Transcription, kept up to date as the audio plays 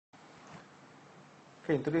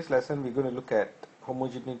Okay, in today's lesson we're going to look at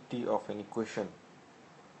homogeneity of an equation.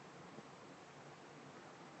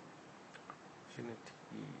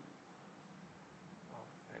 Homogeneity of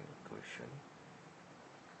an equation.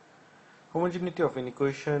 Homogeneity of an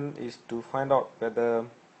equation is to find out whether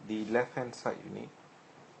the left hand side unit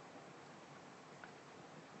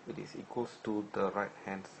is equals to the right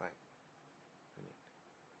hand side unit.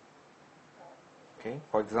 Okay,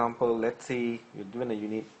 for example, let's say you're given a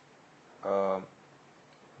unit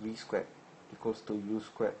v squared equals to u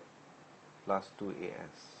squared plus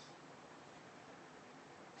 2as.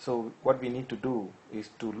 So what we need to do is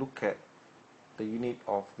to look at the unit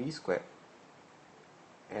of v squared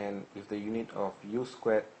and if the unit of u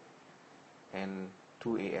squared and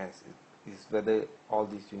 2as is whether all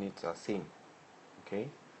these units are same. Okay,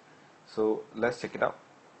 so let's check it out.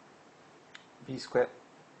 V squared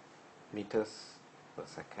meters per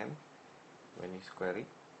second, when you square it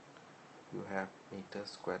you have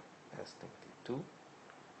meters squared as -2.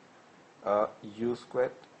 U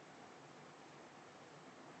squared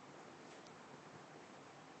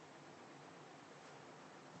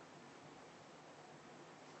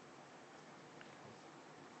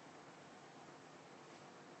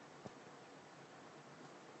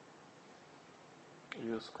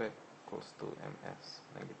u squared equals to ms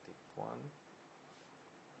 -1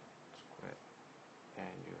 squared,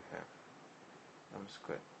 and you have m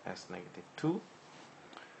squared as -2.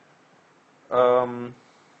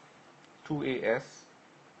 2as,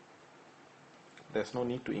 there's no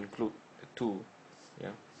need to include the 2,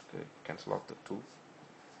 yeah, to cancel out the 2.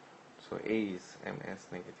 So a is ms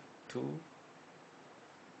 -2,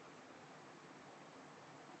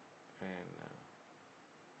 and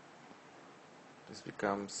this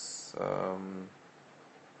becomes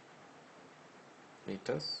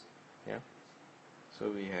meters, yeah.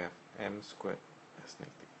 So we have m squared as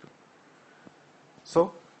 -2.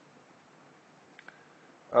 So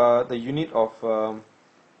the unit of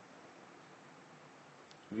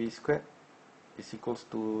v squared is equals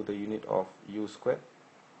to the unit of u squared,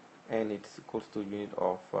 and it's equals to unit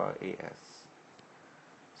of as.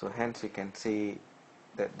 So hence we can say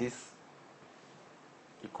that this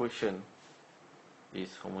equation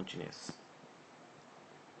is homogeneous.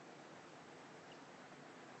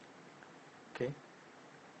 Okay.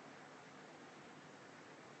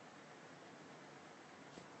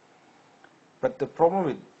 But the problem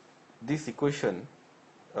with this equation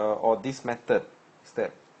or this method is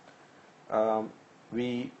that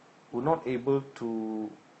we were not able to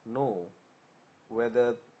know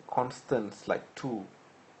whether constants like 2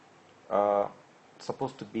 are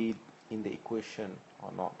supposed to be in the equation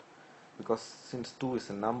or not, because since 2 is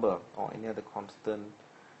a number or any other constant,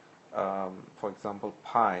 for example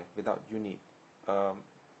pi without unit,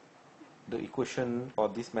 the equation or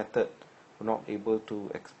this method were not able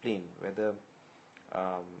to explain whether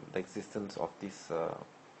the existence of this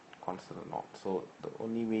constant or not. So the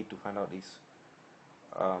only way to find out is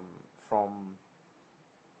from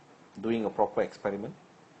doing a proper experiment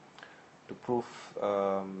to prove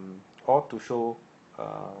or to show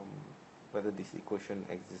whether this equation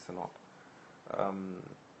exists or not.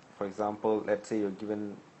 For example, let's say you're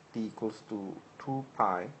given t equals to 2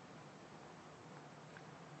 pi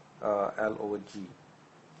L over G.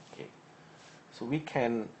 Okay, so we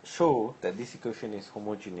can show that this equation is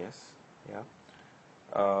homogeneous. Yeah.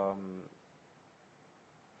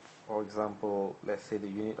 For example, let's say the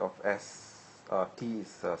unit of s t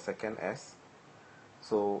is second s.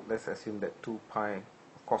 So let's assume that 2 pi,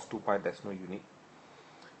 of course 2 pi there's no unit,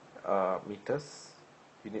 meters,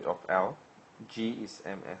 unit of L, G is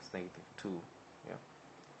ms -2. Yeah.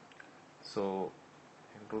 So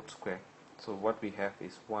and root square. So what we have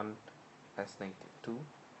is 1 s -2.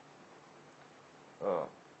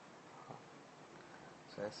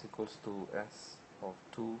 So s equals to s of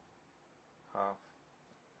 2 half.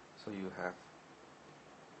 So you have,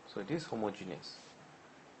 so it is homogeneous,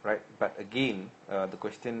 right? But again, the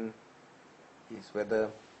question is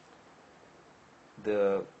whether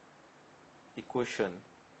the equation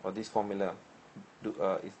or this formula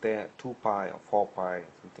is there 2 pi or 4 pi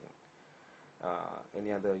or something,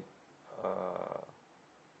 any other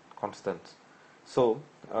constants. So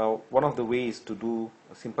one of the ways to do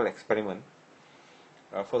a simple experiment,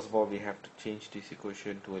 first of all we have to change this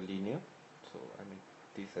equation to a linear. So I mean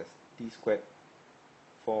this as t squared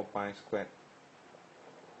 4 pi squared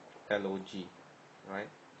log, right?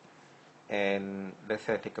 And let's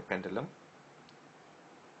say I take a pendulum,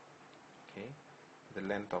 okay, the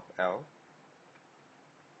length of L,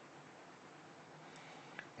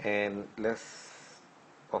 and let's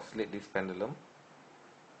oscillate this pendulum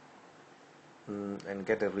and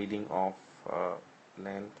get a reading of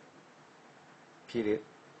length period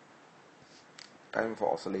time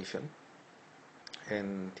for oscillation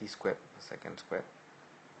and t squared per second squared,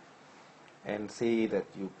 and say that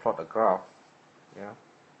you plot a graph, yeah,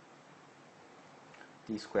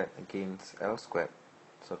 t squared against L squared.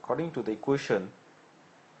 So according to the equation,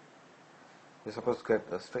 you're supposed to get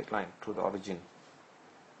a straight line through the origin,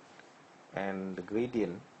 and the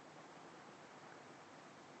gradient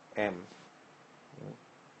m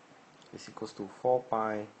is equals to 4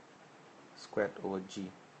 pi squared over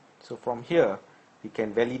g. So from here we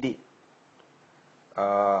can validate,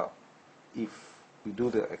 if we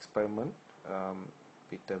do the experiment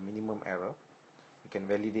with the minimum error, we can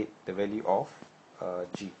validate the value of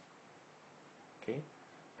g. Okay,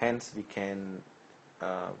 hence we can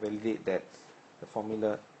validate that the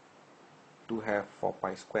formula do have 4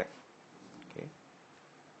 pi squared. Okay,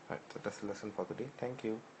 right, so that's the lesson for today. Thank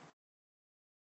you.